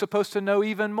 who's supposed to know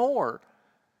even more.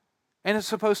 And is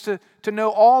supposed to know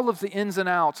all of the ins and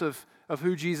outs of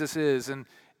who Jesus is and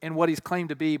what he's claimed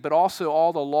to be, but also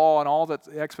all the law and all the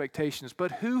expectations.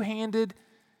 But who handed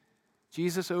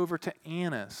Jesus over to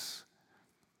Annas?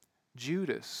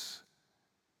 Judas,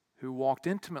 who walked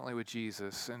intimately with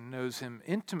Jesus and knows him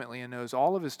intimately and knows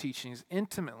all of his teachings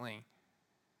intimately.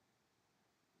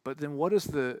 But then what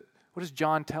does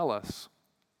John tell us?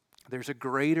 There's a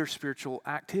greater spiritual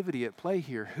activity at play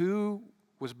here. Who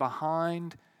was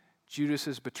behind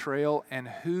Judas's betrayal, and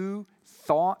who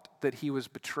thought that he was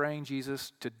betraying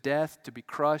Jesus to death, to be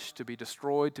crushed, to be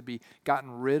destroyed, to be gotten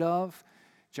rid of?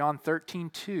 John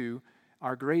 13:2,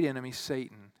 our great enemy,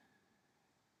 Satan,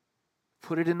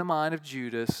 put it in the mind of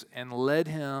Judas and led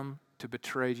him to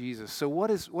betray Jesus. So what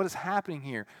is happening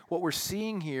here? What we're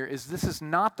seeing here is this is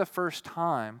not the first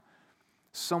time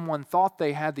someone thought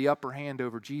they had the upper hand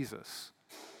over Jesus.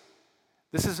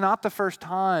 This is not the first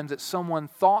time that someone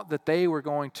thought that they were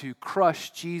going to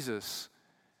crush Jesus,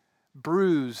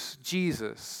 bruise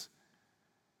Jesus.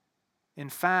 In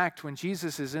fact, when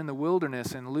Jesus is in the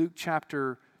wilderness in Luke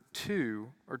chapter 2,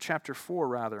 or chapter 4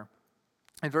 rather,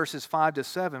 in verses 5 to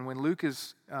 7, when Luke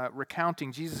is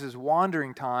recounting Jesus'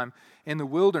 wandering time in the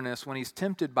wilderness when he's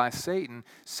tempted by Satan,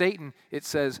 Satan, it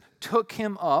says, took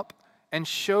him up and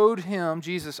showed him,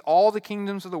 Jesus, all the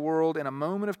kingdoms of the world in a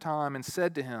moment of time and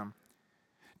said to him,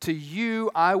 to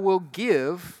you I will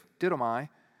give, didomai,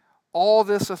 all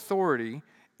this authority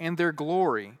and their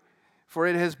glory, for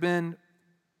it has been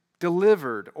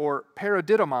delivered, or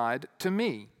paradidomied, to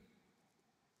me,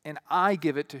 and I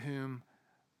give it to whom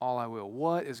all I will.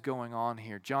 What is going on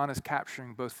here? John is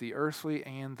capturing both the earthly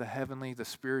and the heavenly, the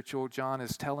spiritual. John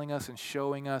is telling us and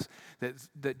showing us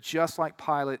that just like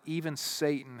Pilate, even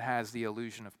Satan has the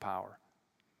illusion of power.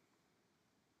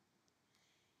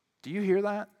 Do you hear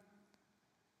that?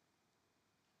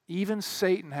 Even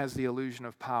Satan has the illusion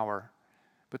of power,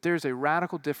 but there's a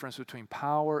radical difference between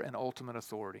power and ultimate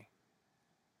authority.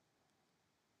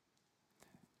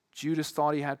 Judas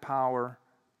thought he had power.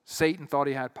 Satan thought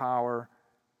he had power.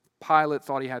 Pilate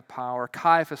thought he had power.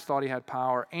 Caiaphas thought he had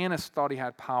power. Annas thought he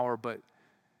had power, but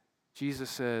Jesus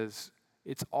says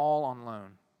it's all on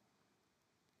loan.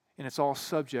 And it's all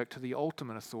subject to the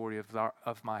ultimate authority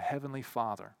of my heavenly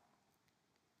Father,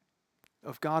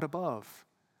 of God above.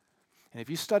 And if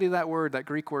you study that word, that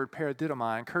Greek word paradidomai,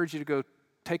 I encourage you to go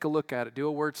take a look at it. Do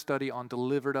a word study on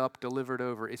delivered up, delivered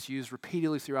over. It's used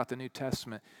repeatedly throughout the New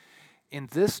Testament. In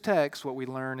this text, what we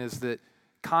learn is that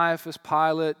Caiaphas,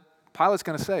 Pilate's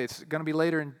going to say, it's going to be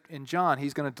later in John,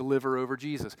 he's going to deliver over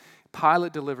Jesus.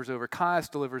 Pilate delivers over, Caiaphas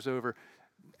delivers over,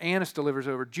 Annas delivers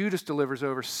over, Judas delivers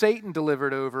over, Satan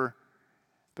delivered over,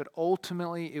 but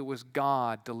ultimately it was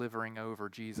God delivering over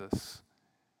Jesus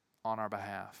on our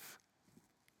behalf.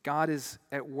 God is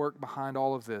at work behind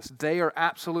all of this. They are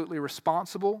absolutely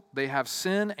responsible. They have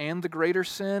sin and the greater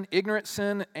sin. Ignorant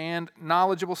sin and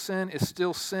knowledgeable sin is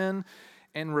still sin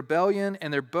and rebellion,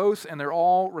 and they're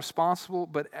all responsible,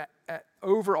 but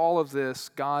over all of this,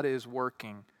 God is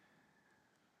working.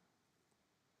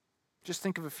 Just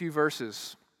think of a few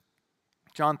verses.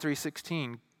 John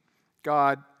 3:16,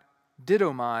 God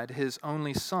didomied his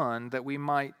only Son that we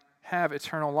might have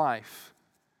eternal life.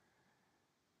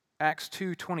 Acts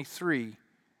 2:23,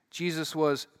 Jesus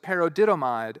was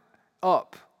paradidomied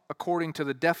up according to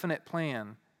the definite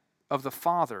plan of the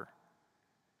Father.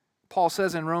 Paul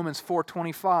says in Romans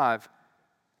 4:25,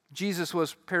 Jesus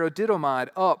was paradidomied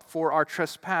up for our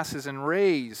trespasses and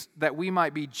raised that we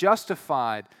might be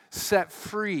justified, set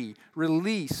free,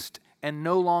 released, and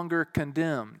no longer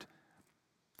condemned.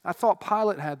 I thought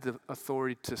Pilate had the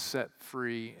authority to set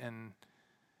free and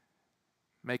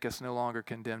make us no longer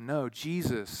condemned. No,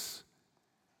 Jesus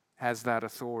has that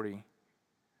authority.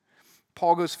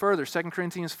 Paul goes further, 2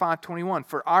 Corinthians 5:21,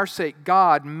 for our sake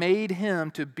God made him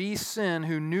to be sin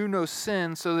who knew no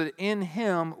sin, so that in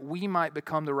him we might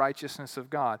become the righteousness of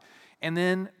God. And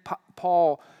then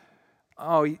Paul,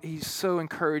 he's so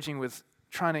encouraging with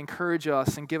trying to encourage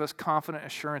us and give us confident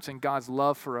assurance in God's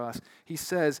love for us. He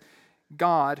says,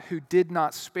 God, who did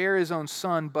not spare his own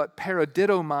Son, but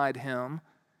paradidomied him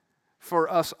for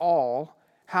us all,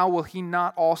 how will he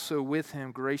not also with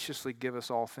him graciously give us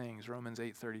all things? Romans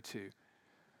 8:32.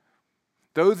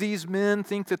 Though these men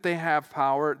think that they have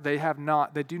power, they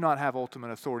do not have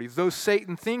ultimate authority. Though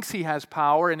Satan thinks he has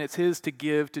power and it's his to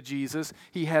give to Jesus,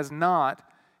 he does not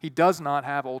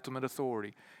have ultimate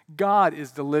authority. God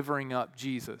is delivering up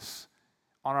Jesus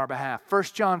on our behalf.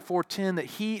 1 John 4:10, that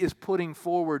he is putting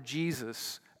forward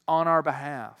Jesus on our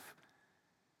behalf,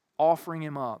 offering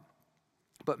him up.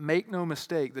 But make no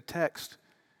mistake, the text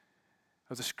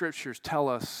of the Scriptures tell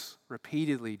us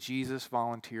repeatedly Jesus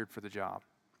volunteered for the job.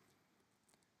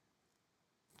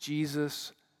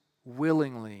 Jesus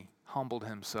willingly humbled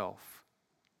himself.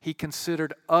 He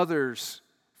considered others,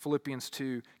 Philippians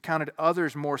 2, counted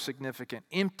others more significant,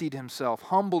 emptied himself,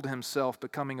 humbled himself,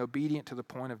 becoming obedient to the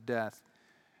point of death.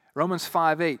 Romans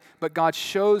 5:8, but God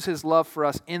shows his love for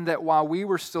us in that while we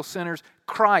were still sinners,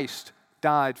 Christ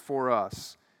died for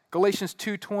us. Galatians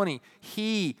 2:20,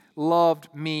 he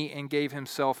loved me and gave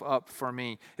himself up for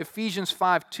me. Ephesians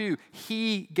 5:2,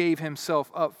 he gave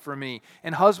himself up for me.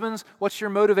 And husbands, what's your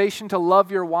motivation to love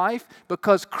your wife?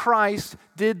 Because Christ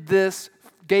did this,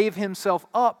 gave himself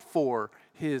up for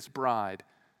his bride.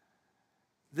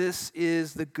 This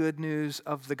is the good news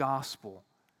of the gospel.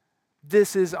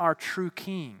 This is our true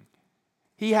King.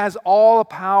 He has all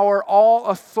power, all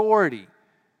authority.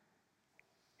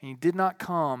 And he did not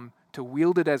come to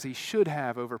wield it as he should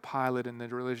have over Pilate and the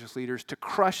religious leaders, to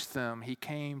crush them. He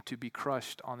came to be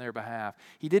crushed on their behalf.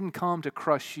 He didn't come to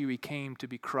crush you. He came to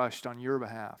be crushed on your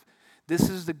behalf. This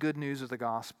is the good news of the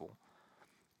gospel.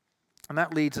 And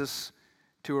that leads us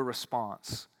to a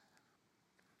response.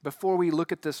 Before we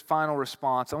look at this final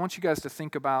response, I want you guys to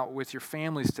think about with your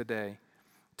families today,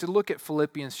 to look at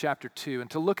Philippians chapter 2 and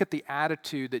to look at the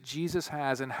attitude that Jesus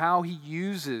has and how he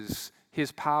uses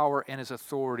his power and his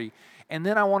authority. And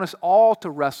then I want us all to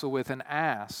wrestle with and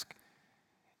ask,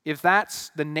 if that's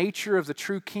the nature of the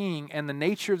true King and the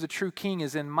nature of the true King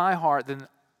is in my heart, then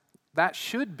that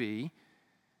should be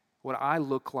what I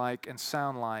look like and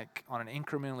sound like on an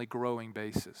incrementally growing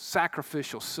basis.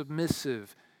 Sacrificial,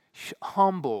 submissive,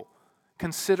 humble,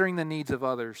 considering the needs of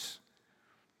others.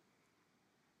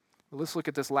 But let's look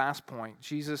at this last point.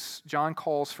 John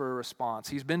calls for a response.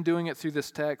 He's been doing it through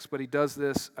this text, but he does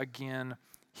this again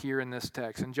here in this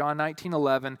text. In John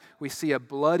 19:11, we see a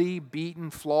bloody,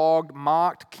 beaten, flogged,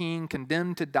 mocked king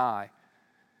condemned to die.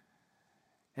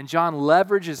 And John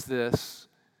leverages this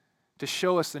to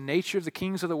show us the nature of the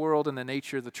kings of the world and the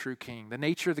nature of the true king, the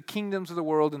nature of the kingdoms of the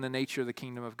world and the nature of the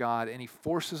kingdom of God. And he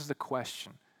forces the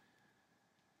question,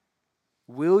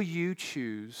 will you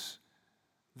choose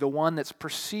the one that's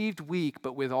perceived weak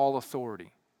but with all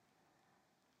authority?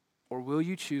 Or will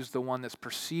you choose the one that's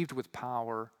perceived with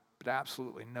power but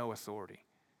absolutely no authority?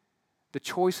 The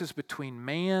choice is between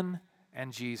man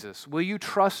and Jesus. Will you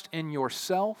trust in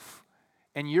yourself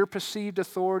and your perceived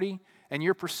authority and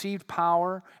your perceived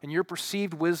power and your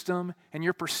perceived wisdom and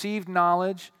your perceived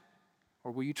knowledge?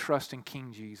 Or will you trust in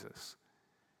King Jesus,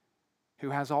 who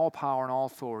has all power and all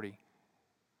authority,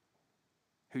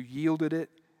 who yielded it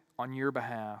on your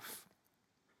behalf?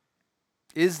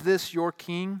 Is this your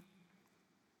King?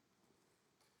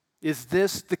 Is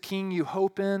this the King you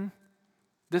hope in?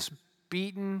 This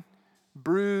beaten,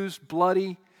 bruised,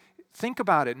 bloody? Think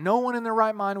about it. No one in their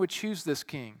right mind would choose this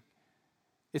King.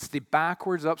 It's the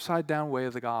backwards, upside down way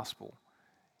of the gospel.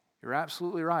 You're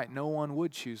absolutely right. No one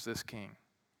would choose this King.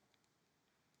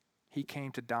 He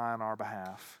came to die on our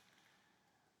behalf.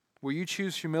 Will you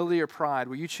choose humility or pride?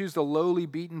 Will you choose the lowly,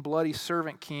 beaten, bloody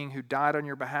servant king who died on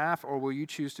your behalf? Or will you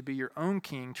choose to be your own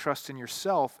king, trust in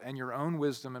yourself and your own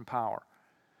wisdom and power?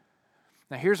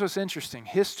 Now here's what's interesting.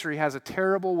 History has a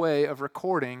terrible way of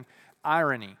recording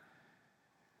irony.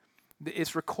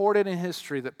 It's recorded in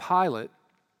history that Pilate,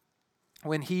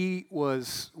 when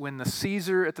the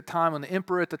Caesar at the time, when the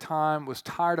emperor at the time was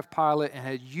tired of Pilate and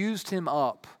had used him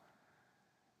up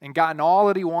and gotten all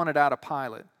that he wanted out of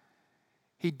Pilate,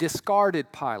 he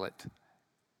discarded Pilate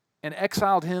and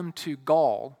exiled him to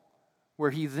Gaul, where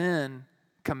he then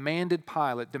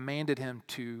demanded him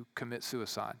to commit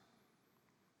suicide.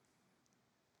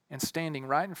 And standing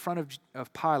right in front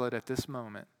of Pilate at this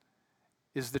moment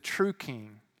is the true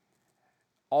king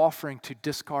offering to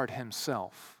discard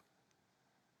himself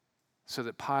so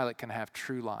that Pilate can have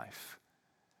true life.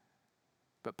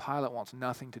 But Pilate wants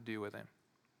nothing to do with him.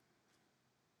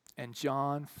 And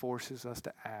John forces us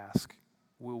to ask,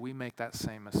 will we make that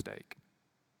same mistake?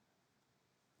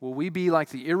 Will we be like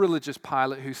the irreligious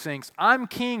Pilate who thinks, I'm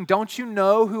king, don't you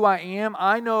know who I am?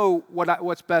 I know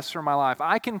what's best for my life.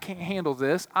 I can handle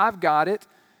this. I've got it.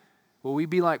 Will we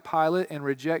be like Pilate and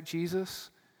reject Jesus?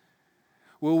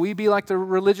 Will we be like the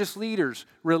religious leaders,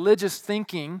 religious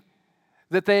thinking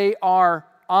that they are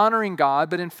honoring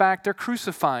God, but in fact they're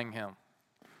crucifying him?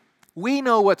 We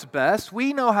know what's best.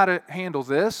 We know how to handle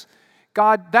this.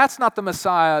 God, that's not the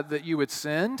Messiah that you would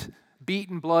send,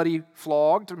 beaten, bloody,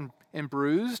 flogged, and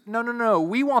bruised. No.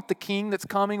 We want the king that's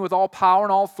coming with all power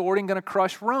and all authority and going to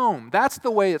crush Rome. That's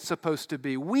the way it's supposed to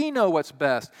be. We know what's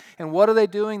best. And what are they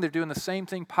doing? They're doing the same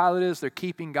thing Pilate is. They're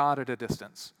keeping God at a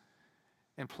distance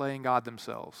and playing God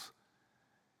themselves.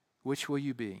 Which will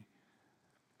you be?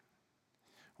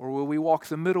 Or will we walk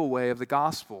the middle way of the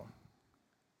gospel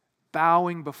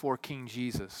bowing before King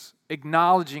Jesus,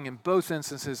 acknowledging in both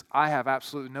instances, I have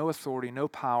absolutely no authority, no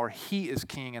power. He is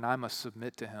king, and I must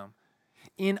submit to him.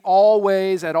 In all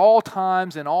ways, at all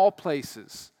times, in all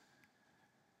places.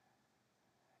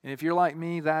 And if you're like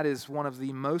me, that is one of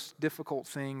the most difficult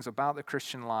things about the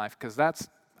Christian life, because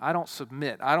I don't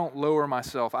submit. I don't lower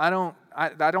myself. I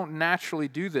don't naturally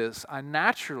do this. I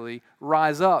naturally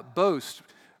rise up, boast,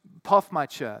 puff my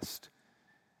chest.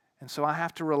 And so I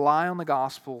have to rely on the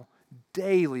gospel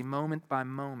daily, moment by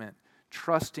moment,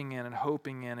 trusting in and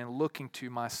hoping in and looking to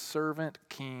my servant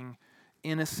king,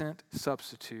 innocent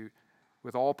substitute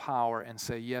with all power, and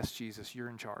say, yes, Jesus, you're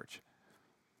in charge.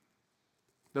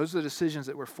 Those are the decisions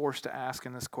that we're forced to ask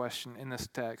in this question, in this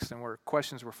text, and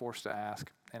questions we're forced to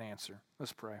ask and answer.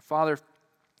 Let's pray. Father,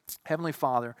 Heavenly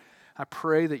Father, I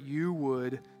pray that you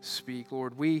would speak.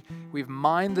 Lord, we've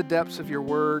mined the depths of your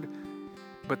word,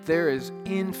 but there is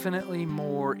infinitely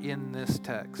more in this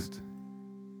text.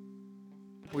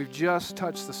 We've just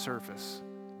touched the surface.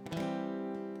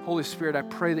 Holy Spirit, I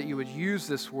pray that you would use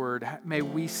this word. May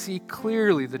we see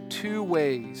clearly the two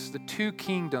ways, the two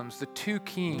kingdoms, the two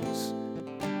kings,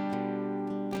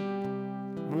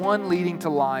 one leading to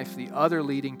life, the other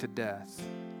leading to death.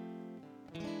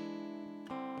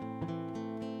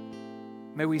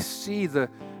 May we see the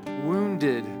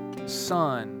wounded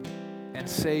Son and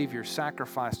Savior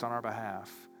sacrificed on our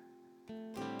behalf.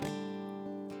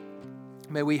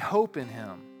 May we hope in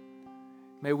him.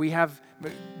 May we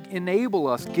enable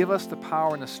us, give us the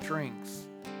power and the strength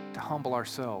to humble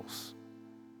ourselves.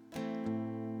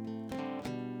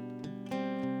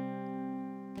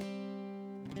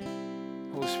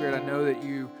 Holy Spirit, I know that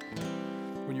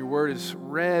when your word is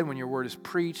read, when your word is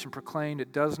preached and proclaimed,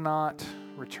 it does not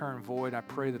return void. I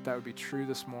pray that would be true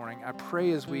this morning. I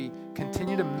pray as we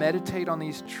continue to meditate on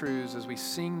these truths, as we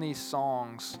sing these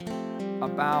songs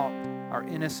about our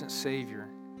innocent Savior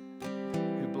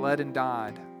who bled and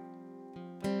died,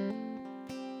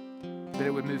 that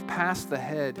it would move past the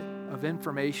head of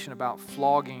information about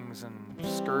floggings and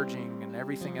scourging and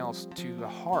everything else to the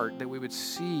heart, that we would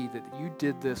see that you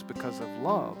did this because of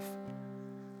love,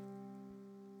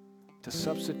 to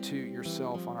substitute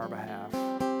yourself on our behalf.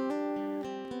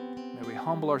 May we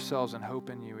humble ourselves and hope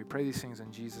in you. We pray these things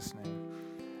in Jesus' name.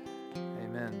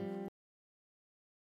 Amen.